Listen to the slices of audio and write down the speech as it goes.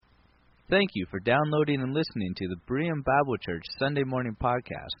Thank you for downloading and listening to the Berean Bible Church Sunday Morning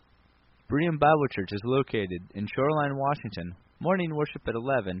Podcast. Berean Bible Church is located in Shoreline, Washington, morning worship at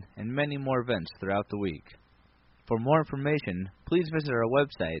 11, and many more events throughout the week. For more information, please visit our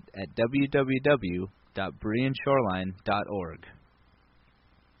website at www.bereanshoreline.org.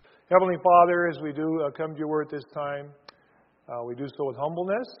 Heavenly Father, as we do come to your word this time, we do so with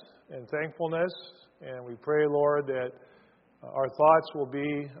humbleness and thankfulness, and we pray, Lord, that our thoughts will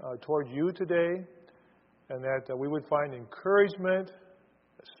be toward you today, and that we would find encouragement,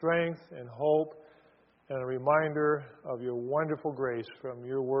 strength, and hope, and a reminder of your wonderful grace from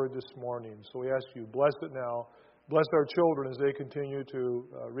your word this morning. So we ask you, bless it now. Bless our children as they continue to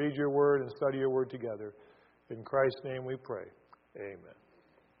read your word and study your word together. In Christ's name we pray. Amen.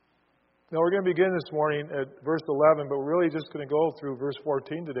 Now we're going to begin this morning at verse 11, but we're really just going to go through verse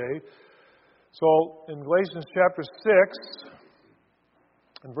 14 today. So in Galatians chapter 6,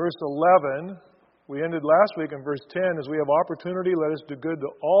 in verse 11, we ended last week in verse 10, as we have opportunity, let us do good to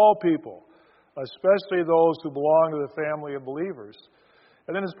all people, especially those who belong to the family of believers.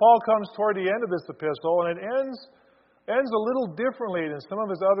 And then as Paul comes toward the end of this epistle, and it ends a little differently than some of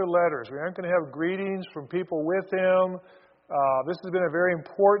his other letters. We aren't going to have greetings from people with him. This has been a very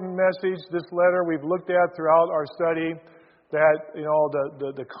important message, this letter we've looked at throughout our study, that, you know,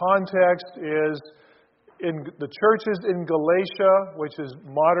 the context is in the churches in Galatia, which is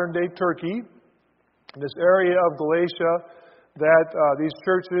modern-day Turkey, this area of Galatia, that these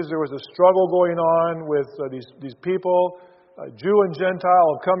churches, there was a struggle going on with these people. Jew and Gentile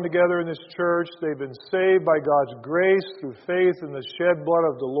have come together in this church. They've been saved by God's grace through faith in the shed blood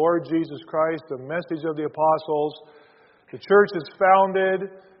of the Lord Jesus Christ, the message of the apostles. The church is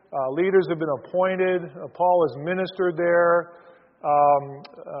founded. Leaders have been appointed. Paul has ministered there.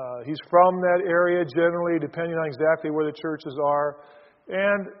 He's from that area generally, depending on exactly where the churches are.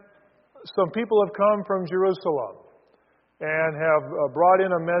 And some people have come from Jerusalem and have brought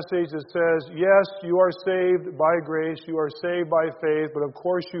in a message that says, yes, you are saved by grace, you are saved by faith, but of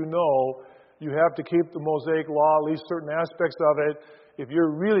course you know you have to keep the Mosaic Law, at least certain aspects of it, if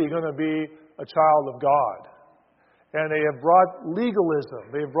you're really going to be a child of God. And they have brought legalism.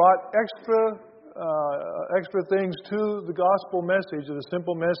 They've brought extra things to the gospel message, the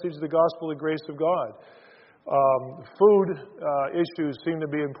simple message of the gospel of the grace of God. Food issues seem to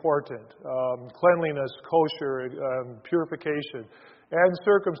be important. Cleanliness, kosher, purification, and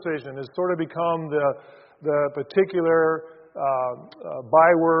circumcision has sort of become the particular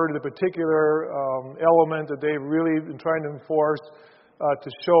byword, the particular element that they've really been trying to enforce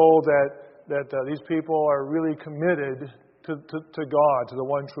to show that these people are really committed to God, to the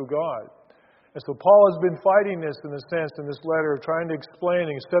one true God. And so Paul has been fighting this in a sense in this letter, trying to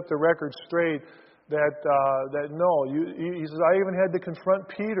explain and set the record straight that he says, I even had to confront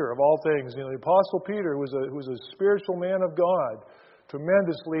Peter of all things. You know, the Apostle Peter was a spiritual man of God,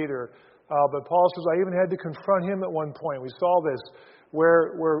 tremendous leader. But Paul says, I even had to confront him at one point. We saw this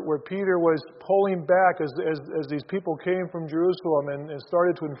where Peter was pulling back as these people came from Jerusalem and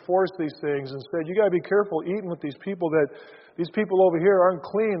started to enforce these things and said, you got to be careful eating with these people, that these people over here aren't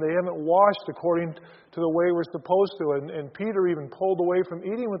clean. They haven't washed according to the way we're supposed to. And Peter even pulled away from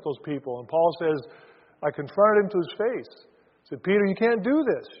eating with those people. And Paul says, I confronted him to his face. I said, Peter, you can't do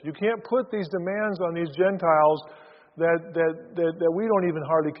this. You can't put these demands on these Gentiles that we don't even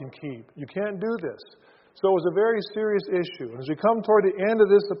hardly can keep. You can't do this. So it was a very serious issue. And as we come toward the end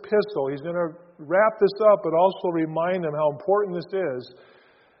of this epistle, he's going to wrap this up, but also remind them how important this is.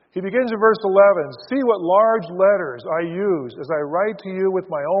 He begins in verse 11, see what large letters I use as I write to you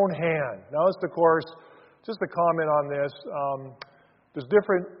with my own hand. Now, this, of course, just a comment on this. There's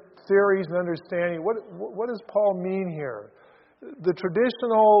different theories and understanding. What does Paul mean here? The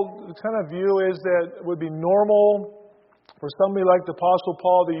traditional kind of view is that it would be normal for somebody like the Apostle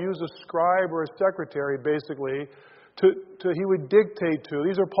Paul to use a scribe or a secretary, basically, he would dictate to.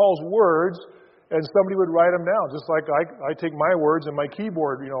 These are Paul's words, and somebody would write them down, just like I take my words and my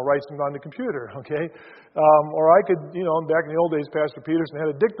keyboard, writes them on the computer, okay? Or I could, back in the old days, Pastor Peterson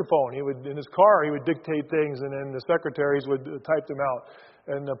had a dictaphone. In his car, he would dictate things, and then the secretaries would type them out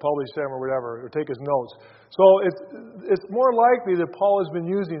and publish them or whatever, or take his notes. So it's more likely that Paul has been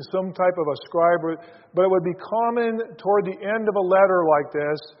using some type of a scribe, but it would be common toward the end of a letter like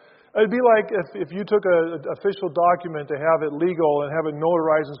this. It'd be like if you took an official document to have it legal and have it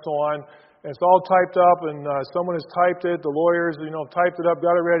notarized and so on, and it's all typed up, and someone has typed it, the lawyers, typed it up,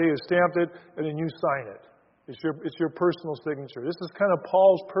 got it ready, stamped it, and then you sign it. It's your personal signature. This is kind of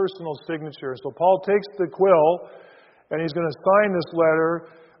Paul's personal signature. So Paul takes the quill, and he's going to sign this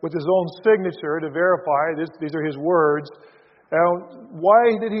letter with his own signature to verify these are his words. Now,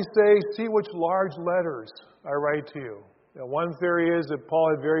 why did he say, see which large letters I write to you? Now, one theory is that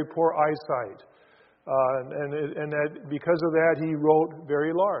Paul had very poor eyesight. And that because of that, he wrote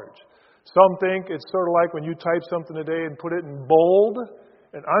very large. Some think it's sort of like when you type something today and put it in bold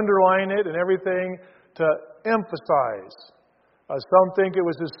and underline it and everything to emphasize. Some think it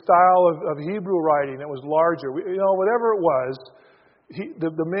was his style of Hebrew writing that was larger. Whatever it was,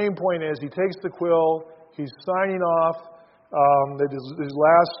 the main point is he takes the quill, he's signing off. His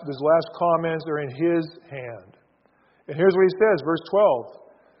last comments are in his hand. And here's what he says, verse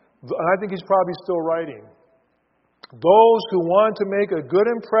 12. And I think he's probably still writing. Those who want to make a good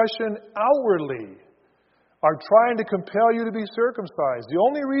impression outwardly are trying to compel you to be circumcised. The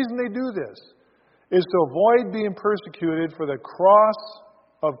only reason they do this is to avoid being persecuted for the cross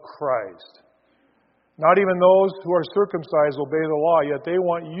of Christ. Not even those who are circumcised obey the law, yet they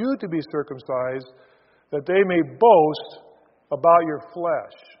want you to be circumcised, that they may boast about your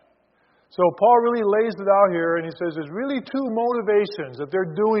flesh. So Paul really lays it out here, and he says there's really two motivations that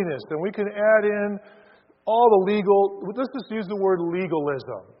they're doing this. And we can add in all the legal, let's just use the word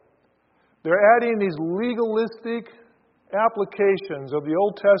legalism. They're adding these legalistic applications of the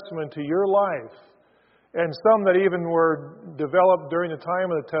Old Testament to your life. And some that even were developed during the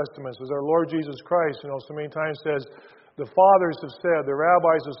time of the Testaments, as our Lord Jesus Christ, so many times says, the fathers have said, the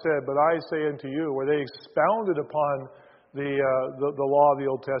rabbis have said, but I say unto you, where they expounded upon the law of the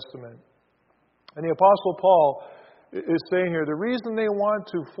Old Testament. And the Apostle Paul is saying here, the reason they want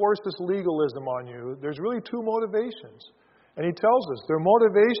to force this legalism on you, there's really two motivations. And he tells us their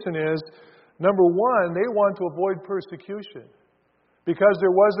motivation is, number one, they want to avoid persecution. Because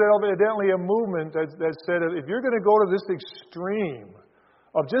there was evidently a movement that said, if you're going to go to this extreme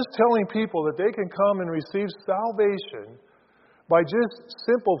of just telling people that they can come and receive salvation by just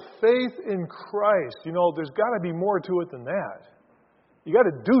simple faith in Christ, there's got to be more to it than that. You got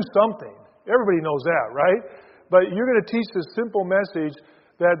to do something. Everybody knows that, right? But you're going to teach this simple message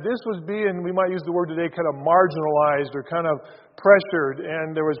that this was being, we might use the word today, kind of marginalized or kind of pressured,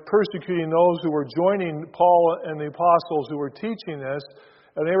 and there was persecuting those who were joining Paul and the apostles who were teaching this,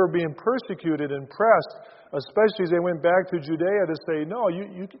 and they were being persecuted and pressed, especially as they went back to Judea to say, no,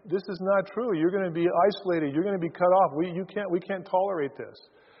 this is not true. You're going to be isolated. You're going to be cut off. We can't tolerate this.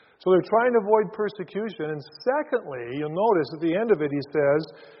 So they're trying to avoid persecution. And secondly, you'll notice at the end of it, he says,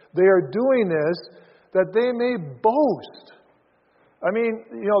 they are doing this that they may boast. I mean,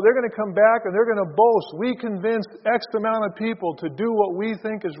 they're going to come back and they're going to boast. We convinced X amount of people to do what we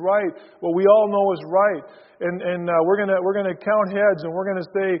think is right, what we all know is right. And we're going to count heads and we're going to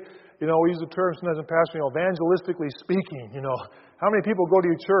say, we use the term sometimes in pastor, evangelistically speaking. How many people go to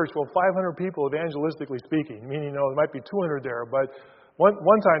your church? Well, 500 people evangelistically speaking. Meaning, there might be 200 there, but one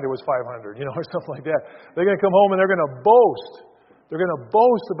time there was 500, or something like that. They're going to come home and they're going to boast. They're going to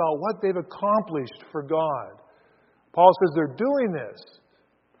boast about what they've accomplished for God. Paul says they're doing this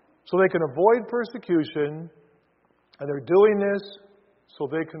so they can avoid persecution, and they're doing this so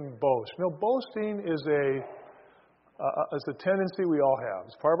they can boast. Boasting is a tendency we all have.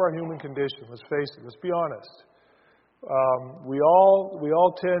 It's part of our human condition. Let's face it. Let's be honest. We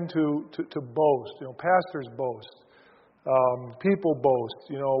all tend to boast. Pastors boast. People boast.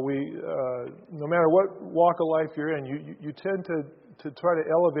 No matter what walk of life you're in, you tend to try to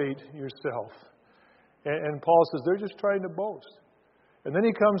elevate yourself. And Paul says they're just trying to boast. And then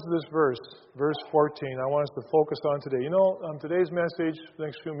he comes to this verse 14. I want us to focus on today. Today's message, the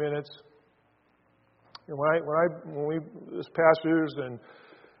next few minutes. When we as pastors, and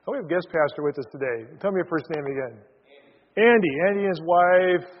we have a guest pastor with us today. Tell me your first name again. Andy. Andy and his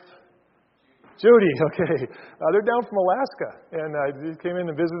wife, Judy. Okay, they're down from Alaska, and he came in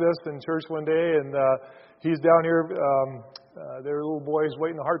and visited us in church one day, and he's down here. Their little boy is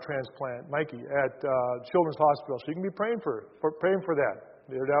waiting a heart transplant, Mikey, at Children's Hospital. So you can be praying for that.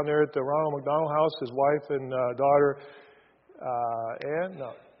 They're down there at the Ronald McDonald House, his wife and daughter.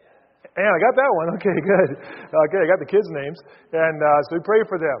 Ann, I got that one. Okay, good. Okay, I got the kids' names, and so we pray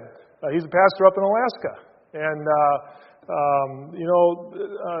for them. He's a pastor up in Alaska, and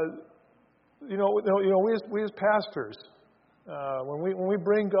we as pastors, when we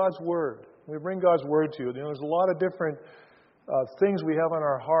bring God's word, to you. There's a lot of different things we have on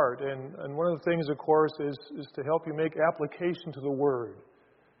our heart, and one of the things, of course, is to help you make application to the word.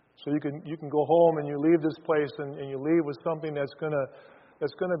 So you can go home and you leave this place and you leave with something that's going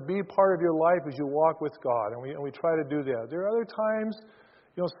to be part of your life as you walk with God, and we try to do that. There are other times,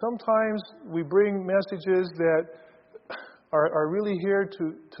 sometimes we bring messages that are really here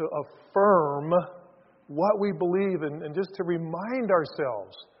to affirm what we believe and just to remind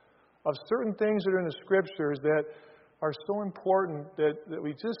ourselves of certain things that are in the Scriptures that are so important that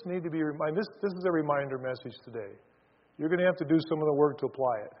we just need to be reminded. This is a reminder message today. You're going to have to do some of the work to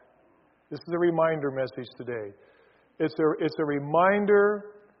apply it. This is a reminder message today. It's a reminder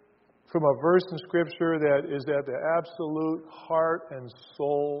from a verse in Scripture that is at the absolute heart and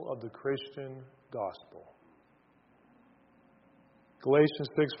soul of the Christian gospel. Galatians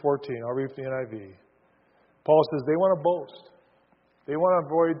 6:14. I'll read from the NIV. Paul says they want to boast. They want to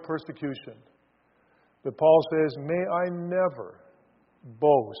avoid persecution. But Paul says, may I never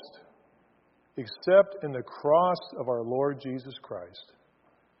boast except in the cross of our Lord Jesus Christ,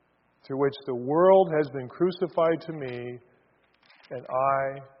 through which the world has been crucified to me and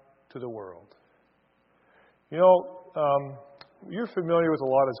I to the world. You know, you're familiar with a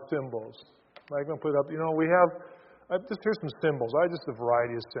lot of symbols. I'm going to put up, we have, here's some symbols. Just a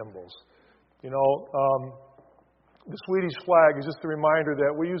variety of symbols. The Swedish flag is just a reminder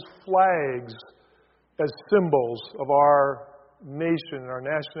that we use flags as symbols of our nation and our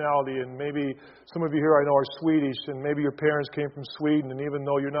nationality. And maybe some of you here I know are Swedish, and maybe your parents came from Sweden, and even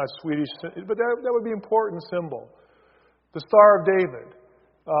though you're not Swedish, but that would be an important symbol. The Star of David.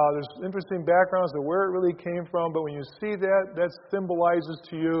 There's interesting backgrounds of where it really came from, but when you see that, that symbolizes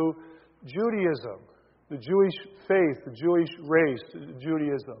to you Judaism, the Jewish faith, the Jewish race,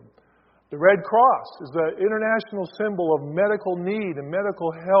 Judaism. The Red Cross is the international symbol of medical need and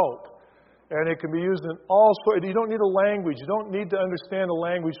medical help. And it can be used in all sorts. You don't need a language. You don't need to understand a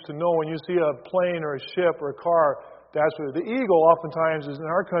language to know when you see a plane or a ship or a car. That's what the eagle oftentimes is in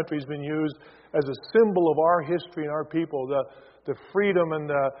our country has been used as a symbol of our history and our people, the freedom and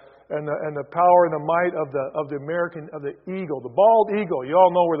the power and the might of the eagle, the bald eagle. You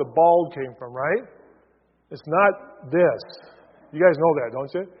all know where the bald came from, right? It's not this. You guys know that,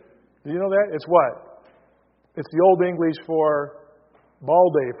 don't you? Do you know that? It's what? It's the Old English for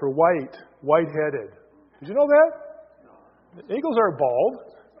balde, for white-headed. Did you know that? No. Eagles are bald.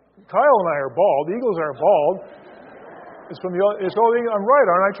 Kyle and I are bald. Eagles aren't bald. It's from the Old English. I'm right,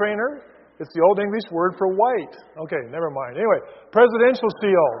 aren't I, trainer? It's the Old English word for white. Okay, never mind. Anyway, presidential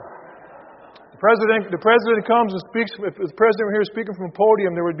seal. The president comes and speaks. If the president were here speaking from a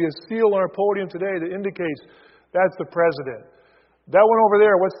podium, there would be a seal on our podium today that indicates that's the president. That one over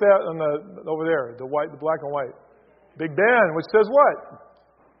there, what's that over there? The black and white. Big Ben, which says what?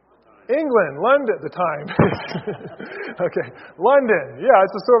 England, London at the time. Okay, London. Yeah,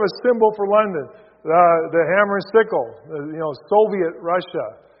 it's a sort of a symbol for London. The hammer and sickle, Soviet Russia.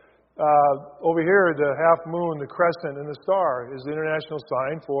 Over here, the half moon, the crescent, and the star is the international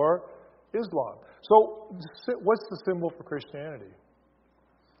sign for Islam. So, what's the symbol for Christianity?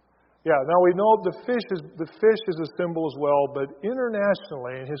 Yeah, now we know the fish is a symbol as well, but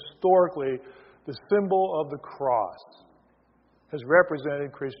internationally and historically, the symbol of the cross has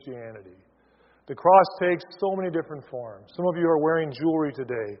represented Christianity. The cross takes so many different forms. Some of you are wearing jewelry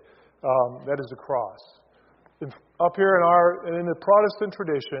today. That is the cross. Up here in the Protestant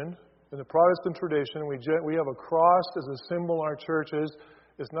tradition, we have a cross as a symbol in our churches.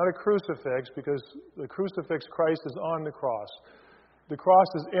 It's not a crucifix because the crucifix Christ is on the cross. The cross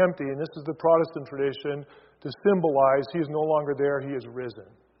is empty, and this is the Protestant tradition to symbolize He is no longer there, He is risen.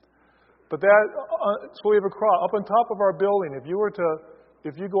 But so we have a cross up on top of our building. If you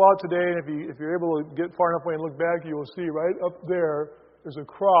go out today, and if you're able to get far enough away and look back, you will see right up there's a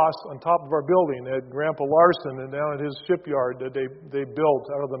cross on top of our building that Grandpa Larson and down at his shipyard that they built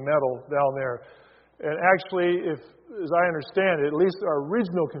out of the metal down there. And actually, as I understand it, at least our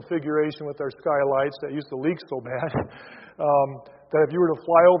original configuration with our skylights that used to leak so bad, that if you were to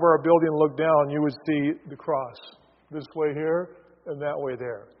fly over our building and look down, you would see the cross this way here and that way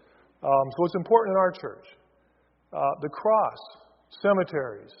there. So it's important in our church. The cross,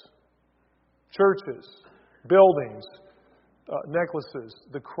 cemeteries, churches, buildings, necklaces,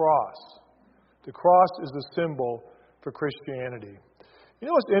 the cross. The cross is the symbol for Christianity. You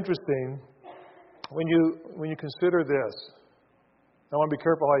know what's interesting? When you consider this, I want to be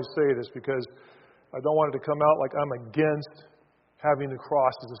careful how I say this because I don't want it to come out like I'm against having the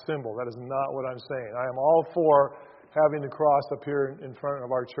cross as a symbol. That is not what I'm saying. I am all for having the cross up here in front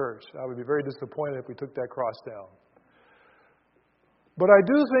of our church. I would be very disappointed if we took that cross down. But I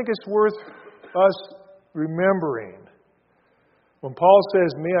do think it's worth us remembering when Paul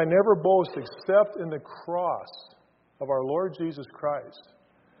says, "May I never boast except in the cross of our Lord Jesus Christ."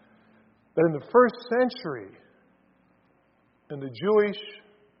 That in the first century, in the Jewish,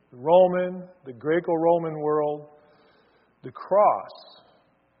 the Roman, the Greco-Roman world, the cross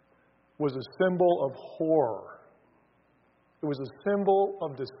was a symbol of horror. It was a symbol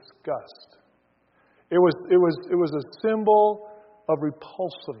of disgust. It was a symbol of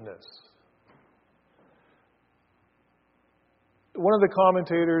repulsiveness. One of the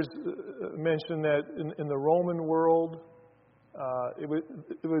commentators mentioned that in the Roman world, it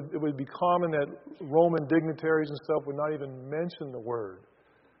would be common that Roman dignitaries and stuff would not even mention the word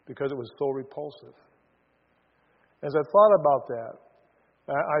because it was so repulsive. As I thought about that,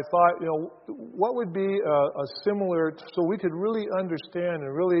 I thought, what would be a similar, so we could really understand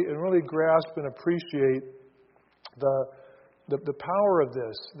and really grasp and appreciate the power of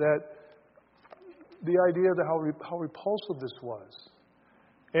this, that the idea of how repulsive this was.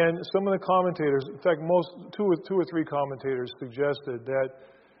 And some of the commentators, in fact, two or three commentators suggested that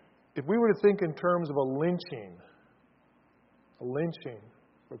if we were to think in terms of a lynching, where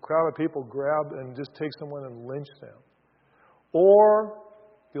a crowd of people grab and just take someone and lynch them, or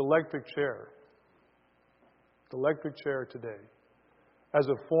the electric chair today, as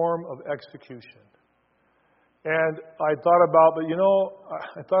a form of execution. And I thought about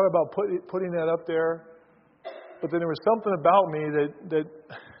putting that up there, but then there was something about me that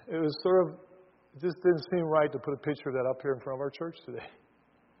it was it just didn't seem right to put a picture of that up here in front of our church today.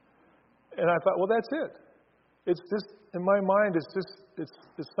 And I thought, well, that's it. It's just, in my mind,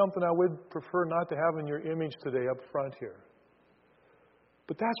 it's something I would prefer not to have in your image today up front here.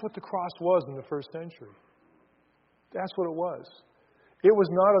 But that's what the cross was in the first century. That's what it was. It was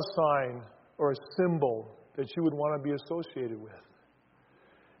not a sign or a symbol that you would want to be associated with.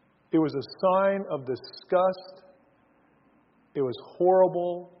 It was a sign of disgust. It was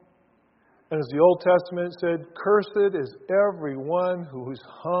horrible. And as the Old Testament said, cursed is everyone who is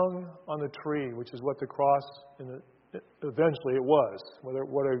hung on the tree, which is what the cross eventually it was.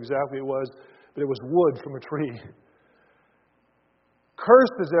 Whether exactly it was, but it was wood from a tree.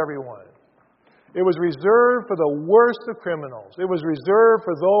 Cursed is everyone. It was reserved for the worst of criminals. It was reserved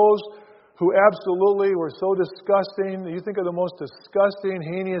for those who absolutely were so disgusting. You think of the most disgusting,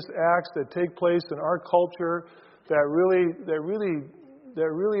 heinous acts that take place in our culture that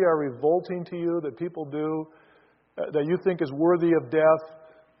really are revolting to you, that people do, that you think is worthy of death.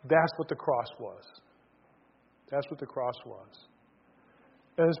 That's what the cross was. That's what the cross was.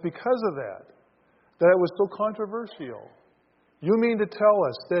 And it's because of that it was so controversial. You mean to tell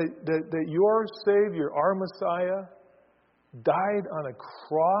us that your Savior, our Messiah, died on a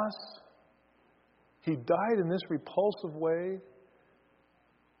cross? He died in this repulsive way?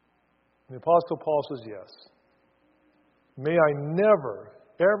 And the Apostle Paul says, yes. May I never,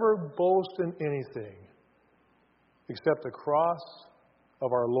 ever boast in anything except the cross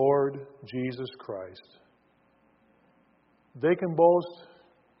of our Lord Jesus Christ. They can boast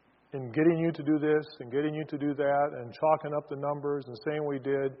in getting you to do this and getting you to do that and chalking up the numbers and saying we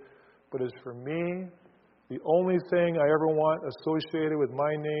did. But as for me, the only thing I ever want associated with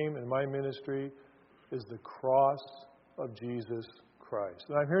my name and my ministry is the cross of Jesus Christ.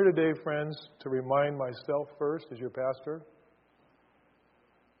 And I'm here today, friends, to remind myself first as your pastor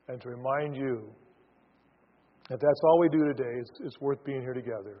and to remind you that that's all we do today. It's worth being here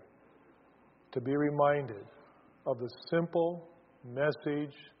together. To be reminded of the simple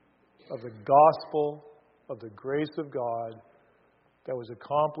message of the gospel of the grace of God that was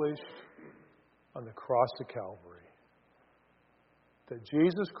accomplished on the cross of Calvary. That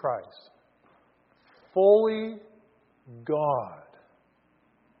Jesus Christ, fully God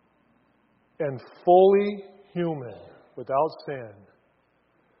and fully human, without sin,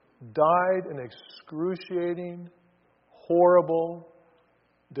 died an excruciating, horrible,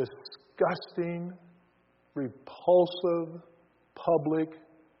 disgusting, repulsive, public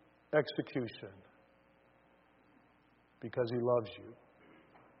execution because He loves you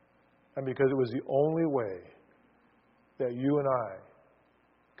and because it was the only way that you and I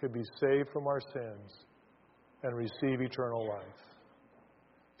could be saved from our sins and receive eternal life.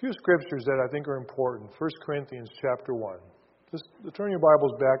 A few scriptures that I think are important. 1 Corinthians chapter 1. Just turn your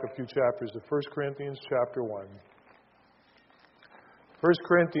Bibles back a few chapters to 1 Corinthians chapter 1. 1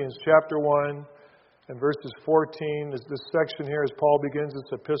 Corinthians chapter 1 and verses 14. This section here as Paul begins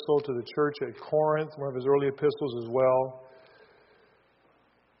this epistle to the church at Corinth, one of his early epistles as well.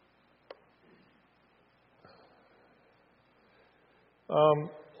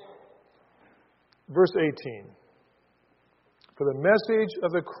 Verse 18. For the message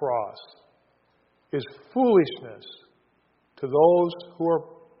of the cross is foolishness to those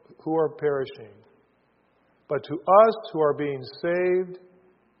who are perishing. But to us who are being saved,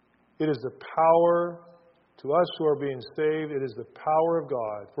 it is the power. To us who are being saved, it is the power of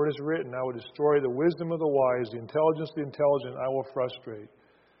God. For it is written, I will destroy the wisdom of the wise, the intelligence of the intelligent I will frustrate.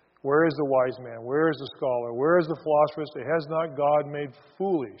 Where is the wise man? Where is the scholar? Where is the philosopher? It has not God made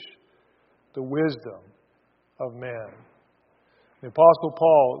foolish the wisdom of man. The Apostle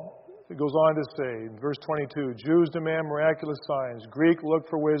Paul it goes on to say, in verse 22, Jews demand miraculous signs, Greek look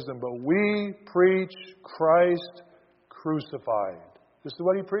for wisdom, but we preach Christ crucified. This is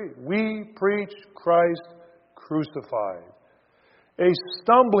what he preached. We preach Christ crucified. A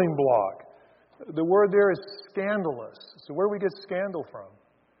stumbling block. The word there is scandalous. So where do we get scandal from?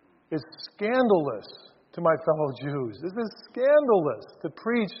 It's scandalous to my fellow Jews. This is scandalous to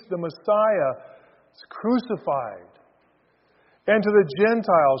preach the Messiah crucified. And to the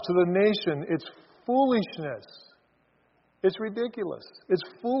Gentiles, to the nation, it's foolishness. It's ridiculous. It's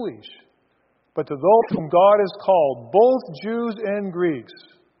foolish. But to those whom God has called, both Jews and Greeks,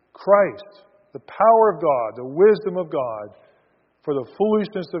 Christ, the power of God, the wisdom of God, for the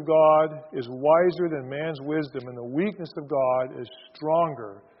foolishness of God is wiser than man's wisdom, and the weakness of God is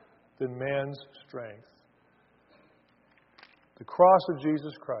stronger than man's strength. The cross of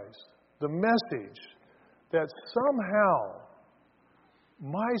Jesus Christ, the message that somehow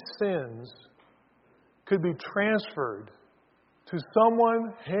my sins could be transferred to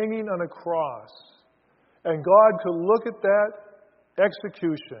someone hanging on a cross, and God could look at that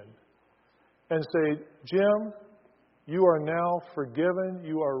execution and say, Jim, you are now forgiven,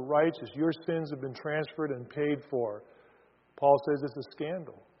 you are righteous, your sins have been transferred and paid for. Paul says it's a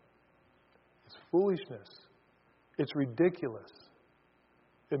scandal. It's foolishness. It's ridiculous.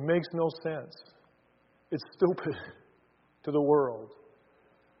 It makes no sense. It's stupid to the world.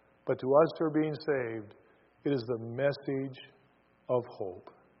 But to us who are being saved, it is the message of hope.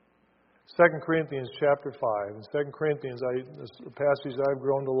 2 Corinthians chapter 5. In 2 Corinthians, this is a passage I've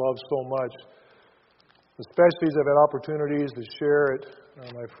grown to love so much, especially as I've had opportunities to share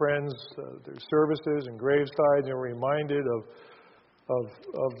at my friends' their services and gravesides, and reminded of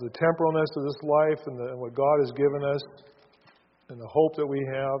the temporalness of this life and what God has given us and the hope that we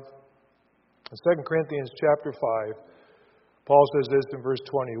have. In 2 Corinthians chapter 5, Paul says this in verse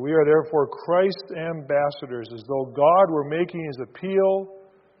 20, We are therefore Christ's ambassadors, as though God were making His appeal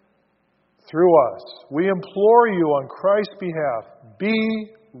through us. We implore you on Christ's behalf,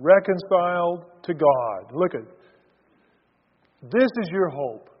 be reconciled to God. Look at this is your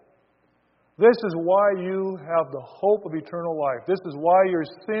hope. This is why you have the hope of eternal life. This is why your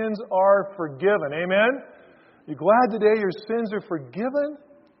sins are forgiven. Amen? You glad today your sins are forgiven?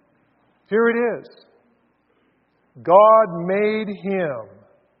 Here it is. God made Him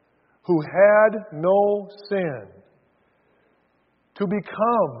who had no sin to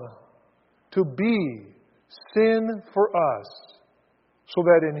be sin for us, so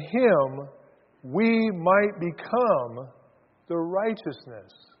that in Him we might become the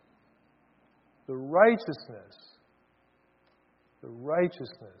righteousness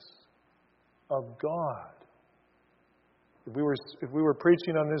of God. If we were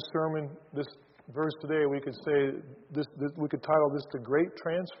preaching on this sermon, this verse today, we could say this. We could title this "The Great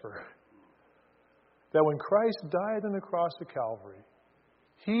Transfer." That when Christ died on the cross of Calvary,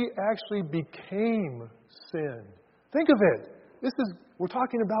 He actually became sin. Think of it. We're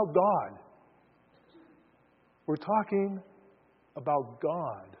talking about God. We're talking about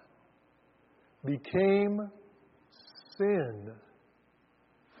God. Became sin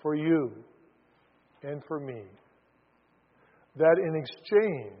for you and for me. That in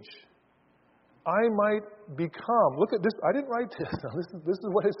exchange, I might become, look at this, I didn't write this, this is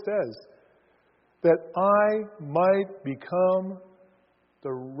what it says. That I might become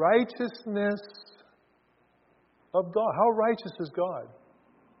the righteousness of God. How righteous is God?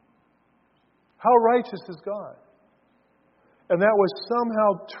 How righteous is God? And that was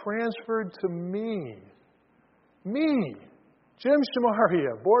somehow transferred to me. Me, Jim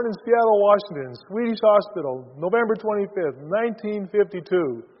Shamaria, born in Seattle, Washington, Swedish hospital, November 25th,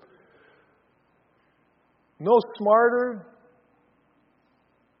 1952. No smarter,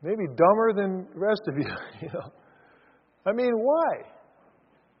 maybe dumber than the rest of you. I mean, why?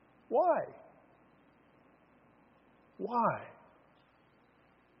 Why?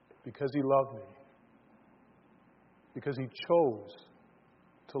 Because He loved me. Because He chose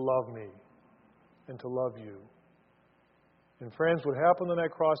to love me and to love you. And friends, what happened on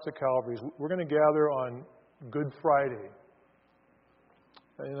that cross to Calvary is we're going to gather on Good Friday.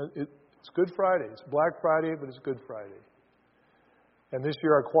 It's Good Friday. It's Black Friday, but it's Good Friday. And this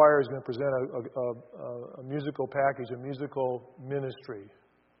year our choir is going to present a musical package, a musical ministry.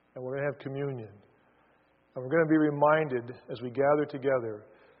 And we're going to have communion. And we're going to be reminded as we gather together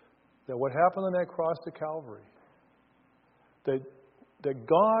that what happened on that cross to Calvary, that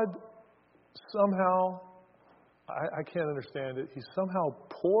God somehow, I can't understand it, He somehow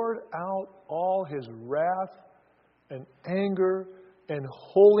poured out all His wrath and anger and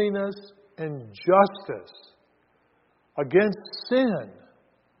holiness and justice against sin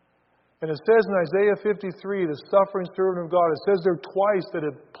And it says in Isaiah 53, the suffering servant of God, it says there twice that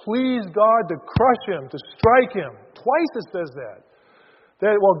it pleased God to crush him, to strike him. Twice it says that.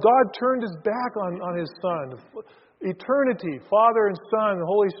 That while God turned his back on his Son, eternity, Father and Son, the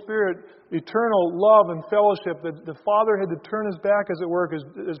Holy Spirit, eternal love and fellowship, that the Father had to turn his back, as it were,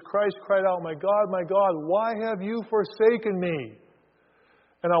 as Christ cried out, my God, why have you forsaken me?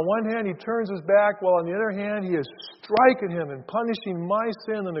 And on one hand, he turns his back, while on the other hand, he is striking him and punishing my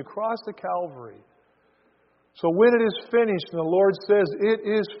sin on the cross of Calvary. So when it is finished, and the Lord says, it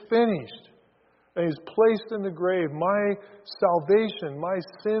is finished, and he's placed in the grave, my salvation, my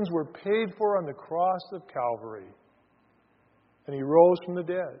sins were paid for on the cross of Calvary. And he rose from the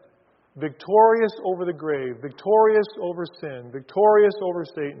dead, victorious over the grave, victorious over sin, victorious over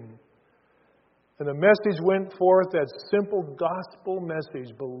Satan. And the message went forth, that simple gospel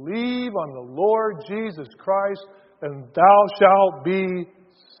message. Believe on the Lord Jesus Christ, and thou shalt be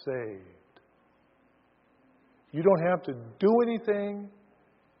saved. You don't have to do anything.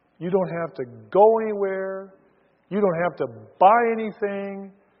 You don't have to go anywhere. You don't have to buy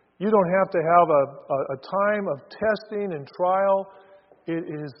anything. You don't have to have a time of testing and trial. It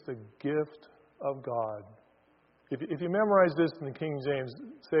is the gift of God. If you memorize this in the King James,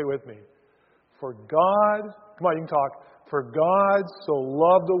 say it with me. For God, come on, you can talk. For God so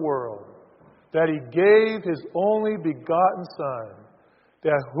loved the world that he gave his only begotten Son,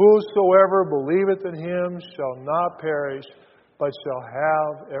 that whosoever believeth in him shall not perish, but shall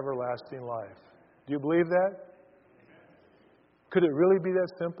have everlasting life. Do you believe that? Could it really be that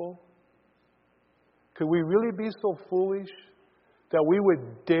simple? Could we really be so foolish that we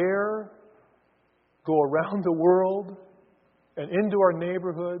would dare go around the world and into our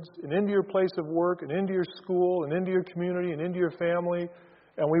neighborhoods, and into your place of work, and into your school, and into your community, and into your family,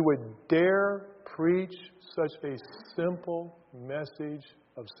 and we would dare preach such a simple message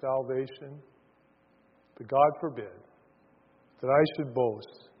of salvation? But God forbid that I should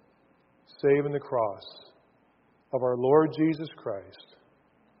boast, save in the cross of our Lord Jesus Christ.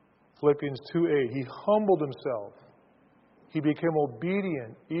 Philippians 2:8, he humbled himself. He became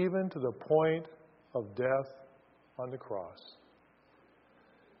obedient even to the point of death on the cross.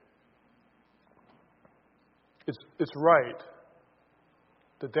 It's right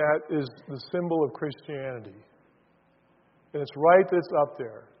that is the symbol of Christianity. And it's right that it's up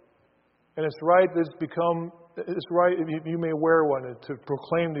there. And it's right that it's right if you may wear one to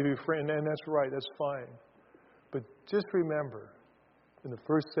proclaim to be free, and that's right, that's fine. But just remember, in the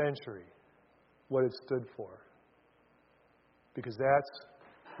first century, what it stood for. Because that's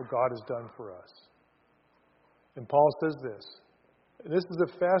what God has done for us. And Paul says this. And this is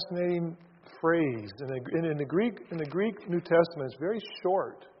a fascinating phrase. In the Greek New Testament, it's very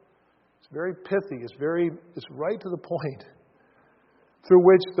short. It's very pithy. It's right to the point. Through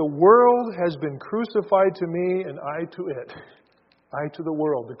which the world has been crucified to me, and I to it. I to the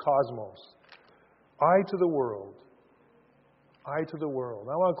world, the cosmos. I to the world. I to the world.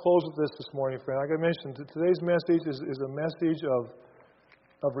 I want to close with this morning, friend. Like I mentioned, today's message is a message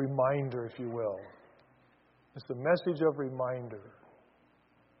of reminder, if you will. It's a message of reminder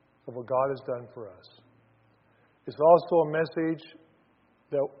of what God has done for us. It's also a message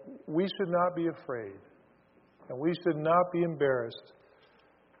that we should not be afraid, and we should not be embarrassed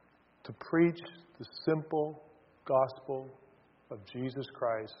to preach the simple gospel of Jesus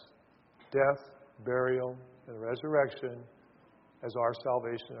Christ, death, burial, and resurrection as our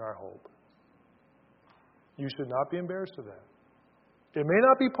salvation and our hope. You should not be embarrassed of that. It may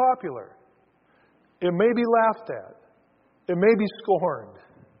not be popular. It may be laughed at. It may be scorned.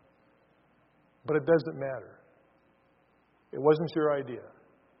 But it doesn't matter. It wasn't your idea.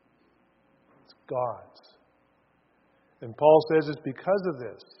 It's God's. And Paul says it's because of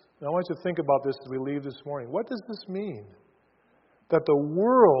this. And I want you to think about this as we leave this morning. What does this mean? That the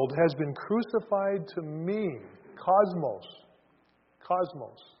world has been crucified to me. Cosmos.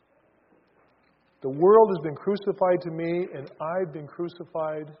 The world has been crucified to me, and I've been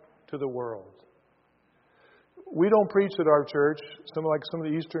crucified to the world. We don't preach at our church, some of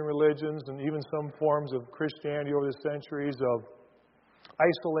the Eastern religions and even some forms of Christianity over the centuries, of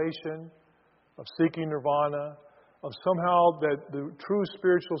isolation, of seeking nirvana, of somehow that the true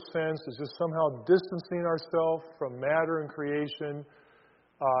spiritual sense is just somehow distancing ourselves from matter and creation.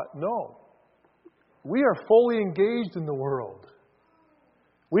 No. We are fully engaged in the world.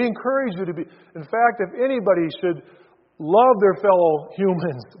 We encourage you to be. In fact, if anybody should love their fellow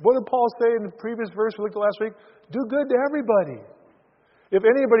humans, what did Paul say in the previous verse we looked at last week? Do good to everybody. If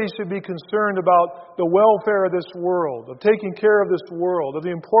anybody should be concerned about the welfare of this world, of taking care of this world, of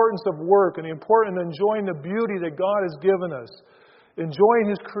the importance of work and the importance of enjoying the beauty that God has given us, enjoying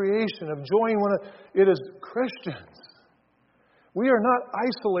His creation, enjoying it as Christians. We are not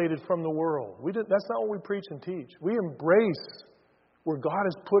isolated from the world. That's not what we preach and teach. We embrace where God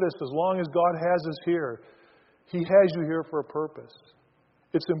has put us as long as God has us here. He has you here for a purpose.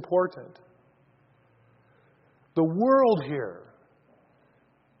 It's important. The world here,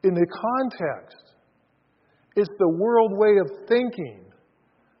 in the context, it's the world way of thinking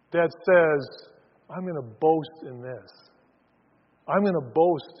that says, I'm going to boast in this. I'm going to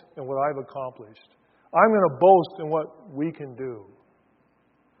boast in what I've accomplished. I'm going to boast in what we can do.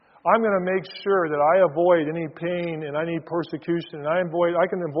 I'm going to make sure that I avoid any pain and any persecution, and I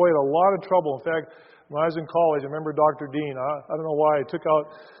can avoid a lot of trouble. In fact, when I was in college, I remember Dr. Dean. I don't know why I took out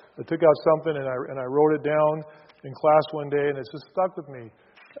something and I wrote it down in class one day, and it's just stuck with me.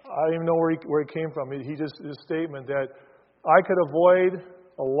 I don't even know where it came from. He just his statement that I could avoid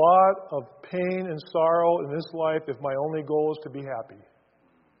a lot of pain and sorrow in this life if my only goal is to be happy.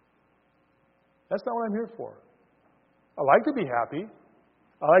 That's not what I'm here for. I like to be happy.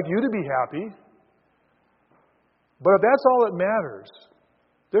 I like you to be happy. But if that's all that matters,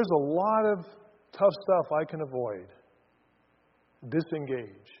 there's a lot of tough stuff I can avoid.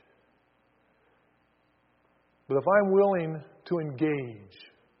 Disengage. But if I'm willing to engage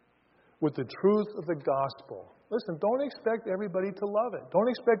with the truth of the gospel, listen, don't expect everybody to love it. Don't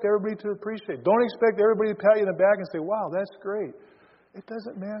expect everybody to appreciate it. Don't expect everybody to pat you in the back and say, wow, that's great. It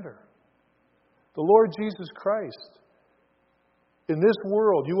doesn't matter. The Lord Jesus Christ, in this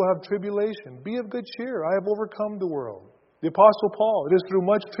world you will have tribulation. Be of good cheer. I have overcome the world. The Apostle Paul, it is through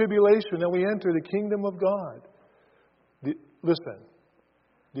much tribulation that we enter the kingdom of God. Listen,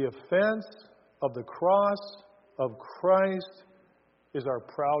 the offense of the cross of Christ is our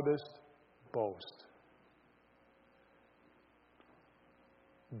proudest boast.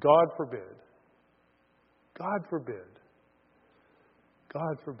 God forbid. God forbid.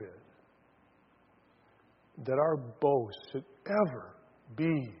 God forbid that our boast should ever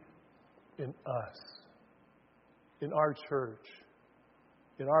be in us, in our church,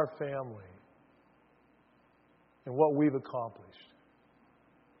 in our family, in what we've accomplished.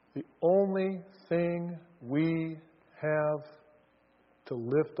 The only thing we have to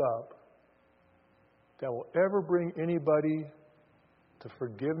lift up that will ever bring anybody to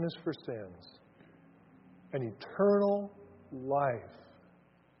forgiveness for sins and eternal life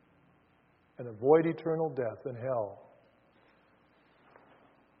and avoid eternal death and hell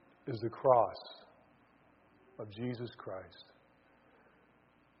is the cross of Jesus Christ.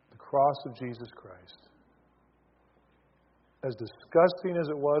 The cross of Jesus Christ. As disgusting as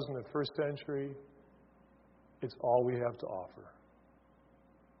it was in the first century, it's all we have to offer.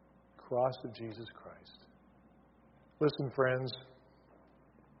 Cross of Jesus Christ. Listen, friends,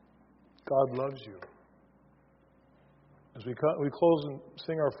 God loves you. As we close and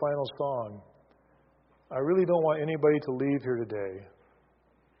sing our final song, I really don't want anybody to leave here today.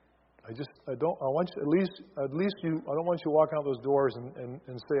 I don't want you to walk out those doors and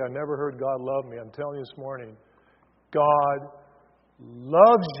say, I never heard God love me. I'm telling you this morning, God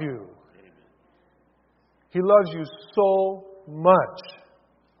loves you. He loves you so much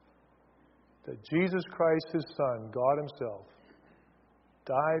that Jesus Christ, His Son, God Himself,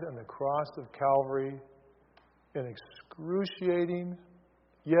 died on the cross of Calvary in excruciating,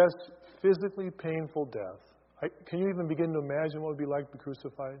 yes, physically painful death. Can you even begin to imagine what it would be like to be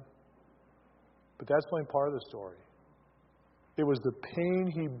crucified? But that's only part of the story. It was the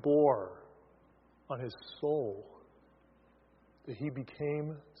pain He bore on His soul that He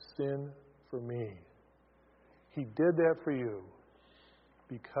became sin for me. He did that for you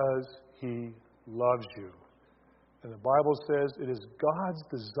because He loves you. And the Bible says it is God's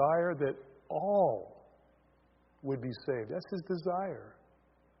desire that all would be saved. That's His desire.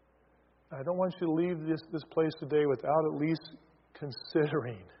 I don't want you to leave this place today without at least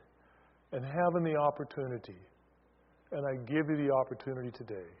considering and having the opportunity. And I give you the opportunity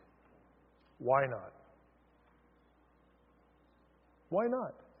today. Why not? Why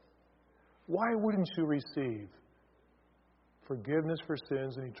not? Why wouldn't you receive forgiveness for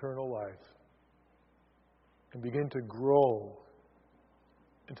sins and eternal life and begin to grow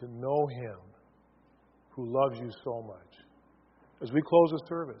and to know Him who loves you so much? As we close the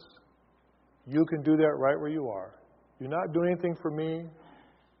service, you can do that right where you are. You're not doing anything for me.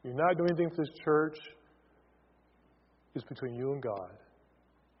 You're not doing anything for this church. It's between you and God.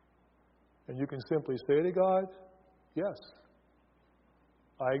 And you can simply say to God, yes,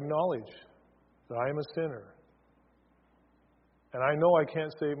 I acknowledge that I am a sinner. And I know I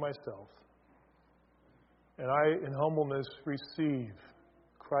can't save myself. And I, in humbleness, receive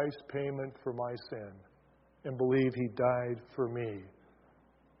Christ's payment for my sin. and believe He died for me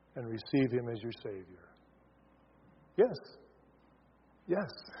and receive Him as your Savior? Yes. Yes.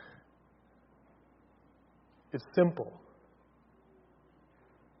 It's simple.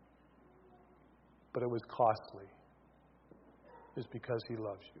 But it was costly. It's because He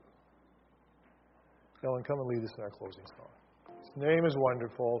loves you. Ellen, come and lead us in our closing song. His name is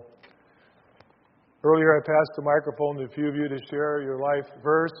wonderful. Earlier I passed the microphone to a few of you to share your life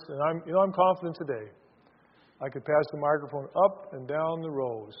verse, and I'm confident today. I could pass the microphone up and down the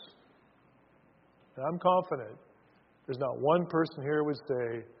rows. And I'm confident there's not one person here who would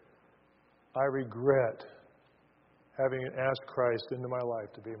say, I regret having asked Christ into my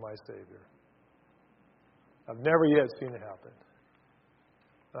life to be my Savior. I've never yet seen it happen.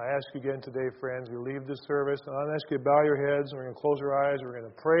 I ask you again today, friends, we leave this service, and I'm going to ask you to bow your heads, and we're going to close our eyes, and we're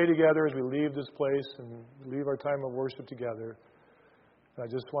going to pray together as we leave this place and leave our time of worship together. And I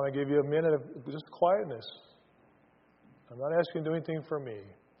just want to give you a minute of just quietness. I'm not asking you to do anything for me,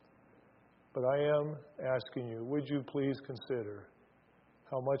 but I am asking you, would you please consider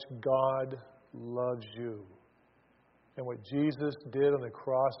how much God loves you and what Jesus did on the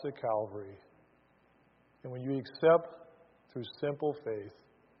cross at Calvary. And when you accept through simple faith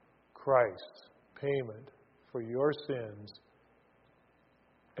Christ's payment for your sins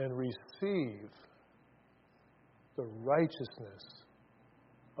and receive the righteousness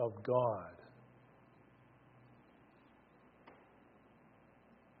of God.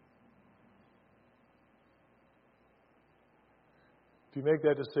 If you make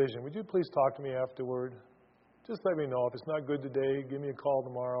that decision, would you please talk to me afterward? Just let me know. If it's not good today, give me a call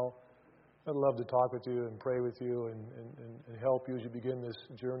tomorrow. I'd love to talk with you and pray with you and help you as you begin this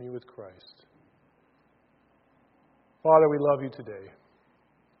journey with Christ. Father, we love you today.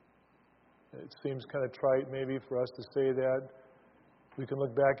 It seems kind of trite maybe for us to say that. We can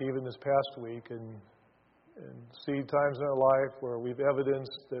look back even this past week and see times in our life where we've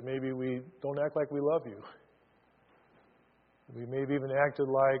evidenced that maybe we don't act like we love you. We maybe even acted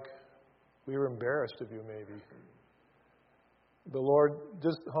like we were embarrassed of you maybe. But Lord,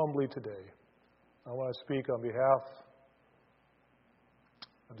 just humbly today, I want to speak on behalf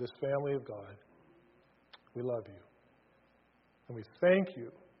of this family of God. We love you. And we thank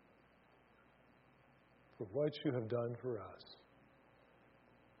you for what you have done for us.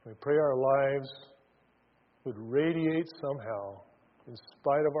 We pray our lives would radiate somehow, in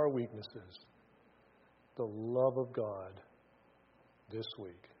spite of our weaknesses, the love of God this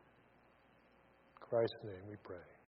week. In Christ's name we pray.